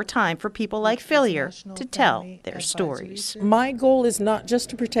 allowing more time for people like Fillier to tell their stories. My goal is not just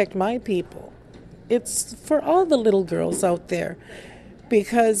to protect my people. It's for all the little girls out there,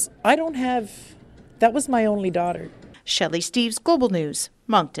 because that was my only daughter. Shelley Steeves, Global News,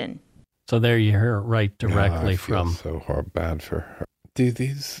 Moncton. So there you hear it right directly from. So bad for her. Do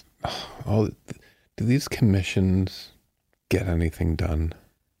these commissions get anything done?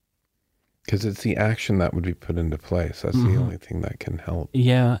 Because it's the action that would be put into place. That's the only thing that can help.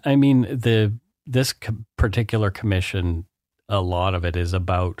 Yeah, I mean, this particular commission, a lot of it is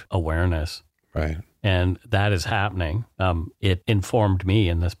about awareness. Right. And that is happening. It informed me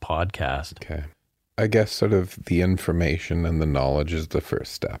in this podcast. Okay. I guess sort of the information and the knowledge is the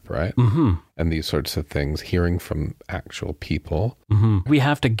first step, right? Mm-hmm. And these sorts of things, hearing from actual people. Mm-hmm. We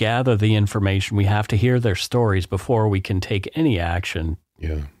have to gather the information. We have to hear their stories before we can take any action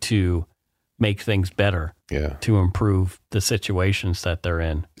to make things better, to improve the situations that they're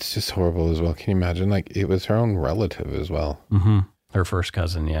in. It's just horrible as well. Can you imagine? Like, it was her own relative as well. Mm-hmm. Her first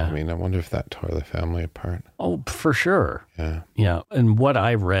cousin, yeah. I mean, I wonder if that tore the family apart. Oh, for sure. Yeah. Yeah. And what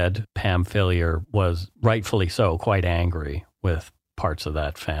I read, Pam Fillier was rightfully so quite angry with parts of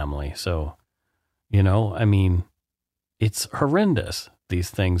that family. So, I mean, it's horrendous, these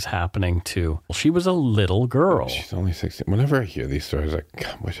things happening to, she was a little girl. She's only 16. Whenever I hear these stories, I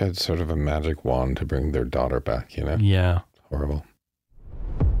wish I had sort of a magic wand to bring their daughter back, Yeah. Horrible.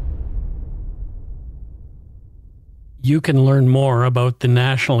 You can learn more about the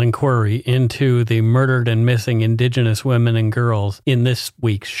national inquiry into the murdered and missing Indigenous women and girls in this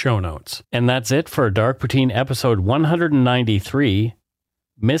week's show notes. And that's it for Dark Poutine episode 193,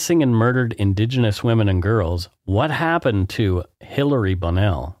 Missing and Murdered Indigenous Women and Girls. What happened to Hilary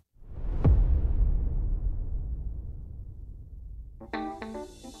Bonnell?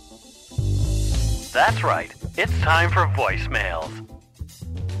 That's right. It's time for voicemails.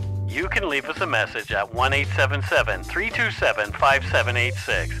 You can leave us a message at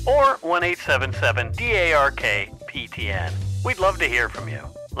 1-877-327-5786 or 1-877-DARK-PTN. We'd love to hear from you.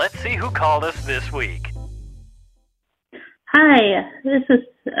 Let's see who called us this week. Hi, this is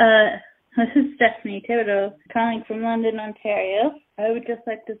Stephanie Thibodeau calling from London, Ontario. I would just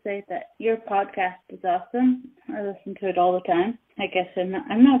like to say that your podcast is awesome. I listen to it all the time. I guess I'm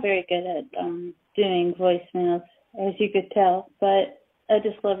not very good at doing voicemails, as you could tell, but I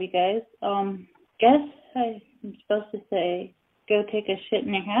just love you guys. Guess I'm supposed to say, go take a shit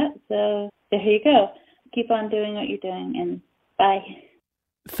in your hat. So there you go. Keep on doing what you're doing, and bye.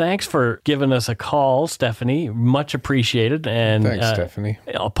 Thanks for giving us a call, Stephanie. Much appreciated. And thanks, Stephanie.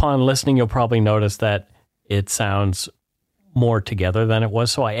 Upon listening, you'll probably notice that it sounds more together than it was.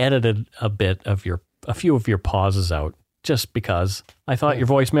 So I edited a few of your pauses out just because I thought your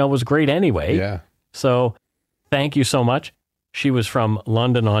voicemail was great anyway. Yeah. So thank you so much. She was from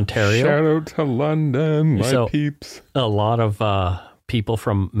London, Ontario. Shout out to London, my peeps. A lot of people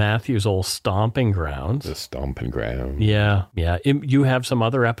from Matthew's old stomping grounds. The stomping ground. Yeah. You have some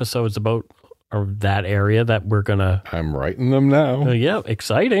other episodes about that area that we're going to... I'm writing them now. Yeah,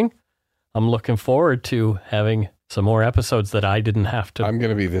 exciting. I'm looking forward to having some more episodes that I didn't have to... I'm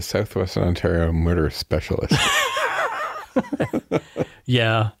going to be the Southwestern Ontario murder specialist.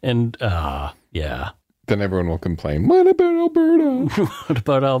 Yeah, and yeah. Then everyone will complain, what about Alberta? What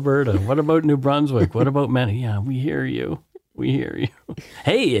about Alberta? What about New Brunswick? What about Manitoba? Yeah, we hear you.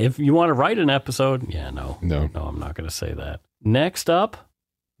 Hey, if you want to write an episode, no, I'm not going to say that. Next up,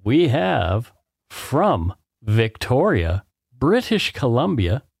 we have from Victoria, British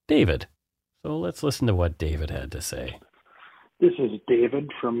Columbia, David. So let's listen to what David had to say. This is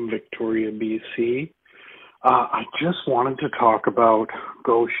David from Victoria, BC. I just wanted to talk about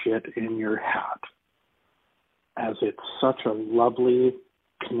Go Shit in Your Hat, as it's such a lovely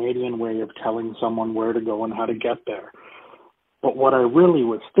Canadian way of telling someone where to go and how to get there. But what I really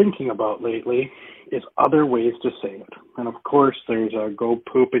was thinking about lately is other ways to say it. And of course, there's a go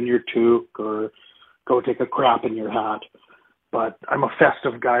poop in your toque or go take a crap in your hat. But I'm a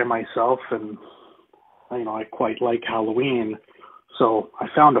festive guy myself, and I quite like Halloween. So I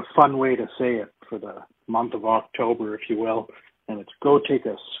found a fun way to say it for the month of October, if you will. And it's go take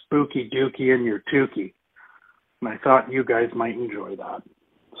a spooky dookie in your toque. And I thought you guys might enjoy that.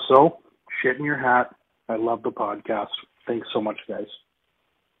 So, shit in your hat. I love the podcast. Thanks so much, guys.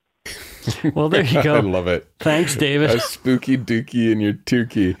 Well, there you go. I love it. Thanks, David. A spooky dookie in your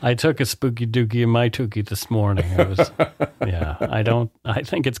toque. I took a spooky dookie in my toque this morning. I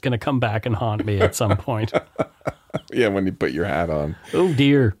think it's going to come back and haunt me at some point. Yeah, when you put your hat on. Oh,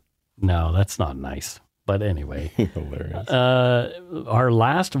 dear. No, that's not nice. But anyway. Hilarious. Our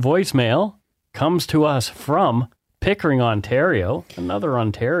last voicemail comes to us from Pickering, Ontario. Another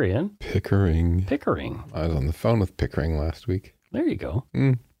Ontarian. Pickering. I was on the phone with Pickering last week. There you go.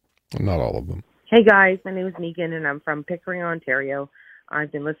 Not all of them. Hey guys, my name is Megan and I'm from Pickering, Ontario.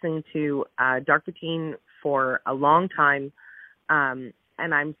 I've been listening to Dark Poutine for a long time, and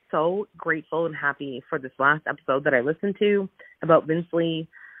I'm so grateful and happy for this last episode that I listened to about Vince Lee.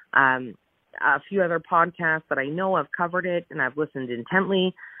 A few other podcasts that I know have covered it, and I've listened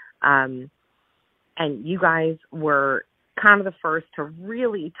intently. And you guys were kind of the first to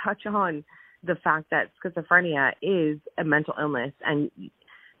really touch on the fact that schizophrenia is a mental illness. And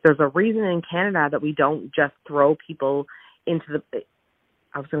there's a reason in Canada that we don't just throw people into the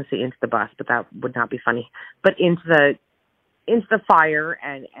bus, but that would not be funny, but into the fire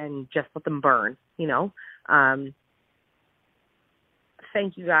and just let them burn,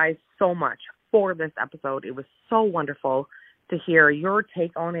 Thank you guys so much for this episode. It was so wonderful to hear your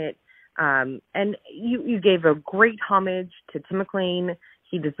take on it. And you gave a great homage to Tim McLean.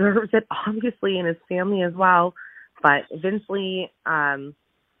 He deserves it, obviously, and his family as well. But Vince Lee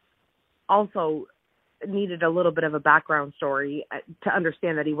also needed a little bit of a background story to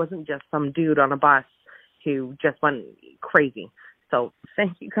understand that he wasn't just some dude on a bus who just went crazy. So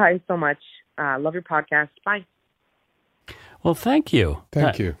thank you guys so much. Love your podcast. Bye. Well, thank you.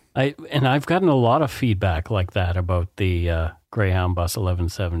 Thank you. I've gotten a lot of feedback like that about the Greyhound Bus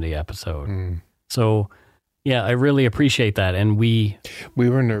 1170 episode. So, yeah, I really appreciate that. And we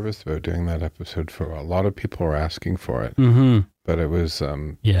were nervous about doing that episode for a while. A lot of people were asking for it, but it was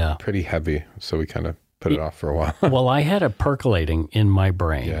pretty heavy. So we kind of put it off for a while. Well, I had it percolating in my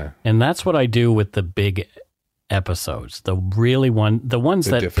brain, and that's what I do with the big episodes, the ones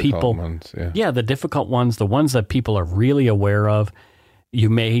that people, the difficult ones, the ones that people are really aware of.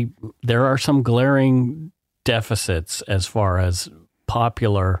 There are some glaring deficits as far as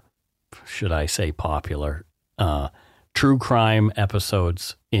popular true crime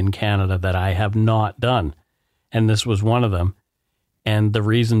episodes in Canada that I have not done. And this was one of them. And the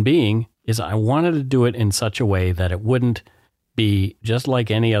reason being is I wanted to do it in such a way that it wouldn't be just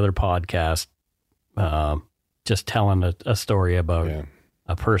like any other podcast, just telling a story about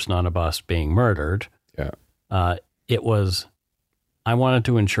a person on a bus being murdered. I wanted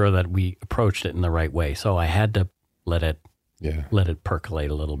to ensure that we approached it in the right way. So I had to let it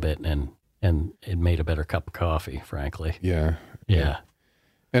percolate a little bit, and it made a better cup of coffee, frankly. Yeah.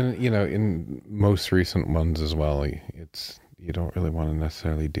 And, in most recent ones as well, you don't really want to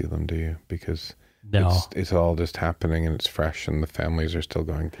necessarily do them, do you? Because it's all just happening and it's fresh and the families are still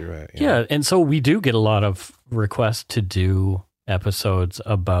going through it. Yeah. And so we do get a lot of requests to do episodes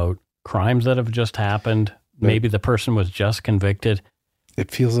about crimes that have just happened. Maybe the person was just convicted. It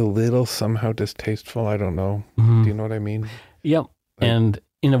feels a little somehow distasteful. I don't know. Do you know what I mean? Yep. And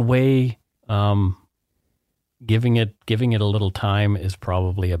in a way, giving it a little time is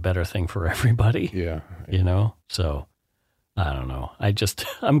probably a better thing for everybody. Yeah. So I don't know.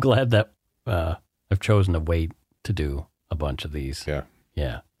 I'm glad that I've chosen to wait to do a bunch of these.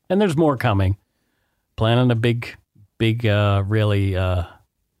 Yeah. And there's more coming. Planning a big, really,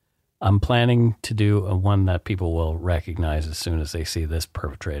 I'm planning to do one that people will recognize as soon as they see this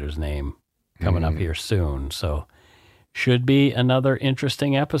perpetrator's name coming up here soon. So should be another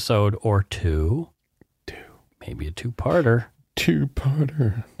interesting episode or two. Maybe a two-parter.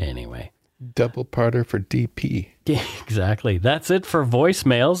 Anyway. Double-parter for DP. Yeah, exactly. That's it for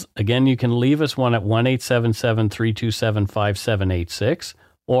voicemails. Again, you can leave us one at 1-877-327-5786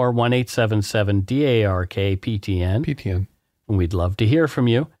 or 1-877-DARK-PTN. PTN. And we'd love to hear from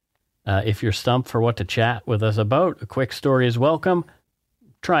you. If you're stumped for what to chat with us about, a quick story is welcome.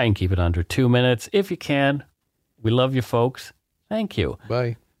 Try and keep it under 2 minutes if you can. We love you, folks. Thank you.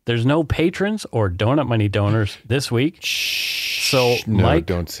 Bye. There's no patrons or donut money donors this week. So, no, Mike,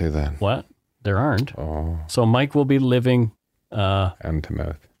 don't say that. What? There aren't. Oh. So Mike will be living hand to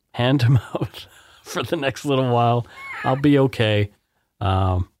mouth for the next little while. I'll be okay.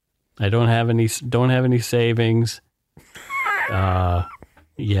 I don't have any savings.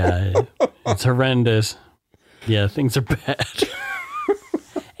 Yeah, it's horrendous. Yeah, things are bad.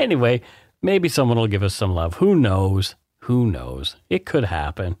 Anyway, maybe someone will give us some love. Who knows? It could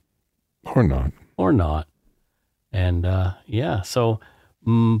happen. Or not. And so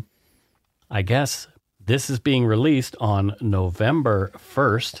I guess this is being released on November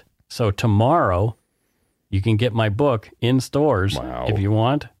 1st. So tomorrow you can get my book in stores if you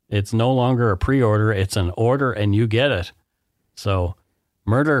want. It's no longer a pre-order. It's an order and you get it. So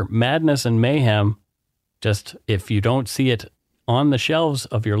Murder, Madness, and Mayhem, just if you don't see it on the shelves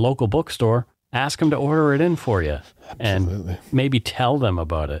of your local bookstore, ask them to order it in for you. Absolutely. And maybe tell them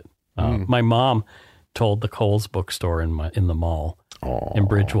about it. My mom told the Kohl's bookstore in the mall in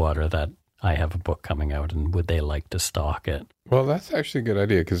Bridgewater that I have a book coming out and would they like to stock it. Well, that's actually a good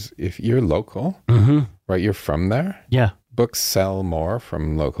idea because if you're local, right, you're from there. Yeah. Books sell more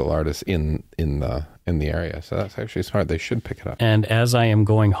from local artists in the area. So that's actually smart. They should pick it up. And as I am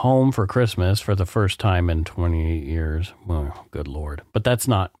going home for Christmas for the first time in 28 years, well, good Lord. But that's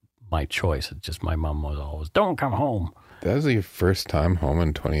not my choice. It's just my mom was always, don't come home. That was your first time home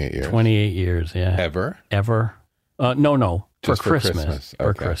in 28 years? 28 years, yeah. Ever? No. Just for Christmas. Okay.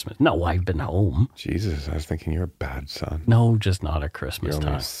 For Christmas. No, I've been home. Jesus, I was thinking you're a bad son. No, just not at Christmas you're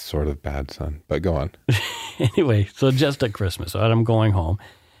time. You're sort of bad son, but go on. Anyway, so just at Christmas. So I'm going home.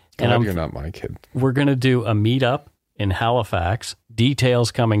 And you're not my kid. We're going to do a meetup in Halifax.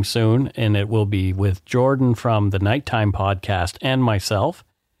 Details coming soon, and it will be with Jordan from the Nighttime Podcast and myself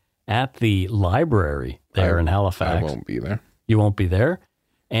at the library there in Halifax. I won't be there. You won't be there?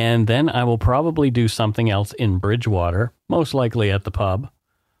 And then I will probably do something else in Bridgewater, most likely at the pub,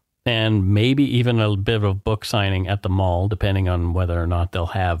 and maybe even a bit of a book signing at the mall, depending on whether or not they'll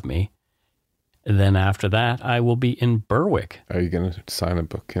have me. And then after that, I will be in Berwick. Are you going to sign a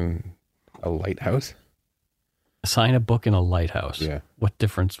book in a lighthouse? Sign a book in a lighthouse? Yeah. What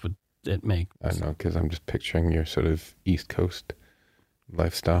difference would it make? I don't know, because I'm just picturing your sort of East Coast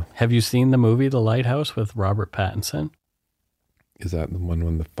lifestyle. Have you seen the movie The Lighthouse with Robert Pattinson? Is that the one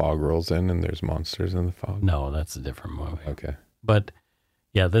when the fog rolls in and there's monsters in the fog? No, that's a different movie. Okay. But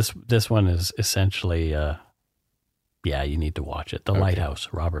yeah, this one is essentially, you need to watch it. The Lighthouse,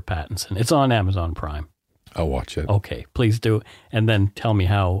 Robert Pattinson. It's on Amazon Prime. I'll watch it. Okay, please do. And then tell me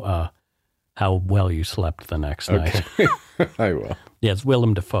how well you slept the next night. I will. Yeah, it's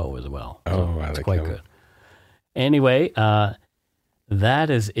Willem Dafoe as well. Oh, I it's like quite him. good. Anyway, that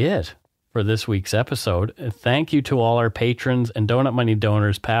is it for this week's episode. Thank you to all our patrons and Donut Money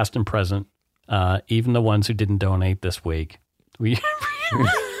donors, past and present, even the ones who didn't donate this week. We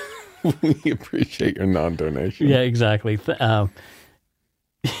appreciate your non-donation. Yeah, exactly.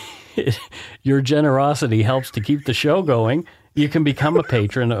 Your generosity helps to keep the show going. You can become a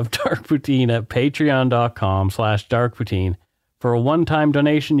patron of Dark Poutine at patreon.com/darkpoutine. For a one-time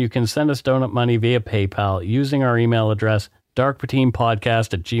donation, you can send us donut money via PayPal using our email address,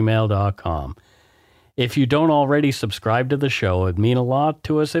 darkpoutinepodcast@gmail.com. If you don't already subscribe to the show, it'd mean a lot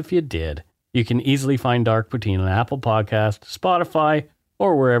to us if you did. You can easily find Dark Poutine on Apple Podcasts, Spotify,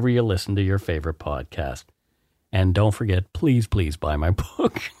 or wherever you listen to your favorite podcast. And don't forget, please buy my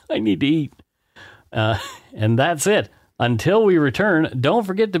book. I need to eat. And that's it. Until we return, don't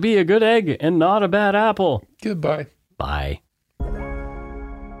forget to be a good egg and not a bad apple. Goodbye. Bye.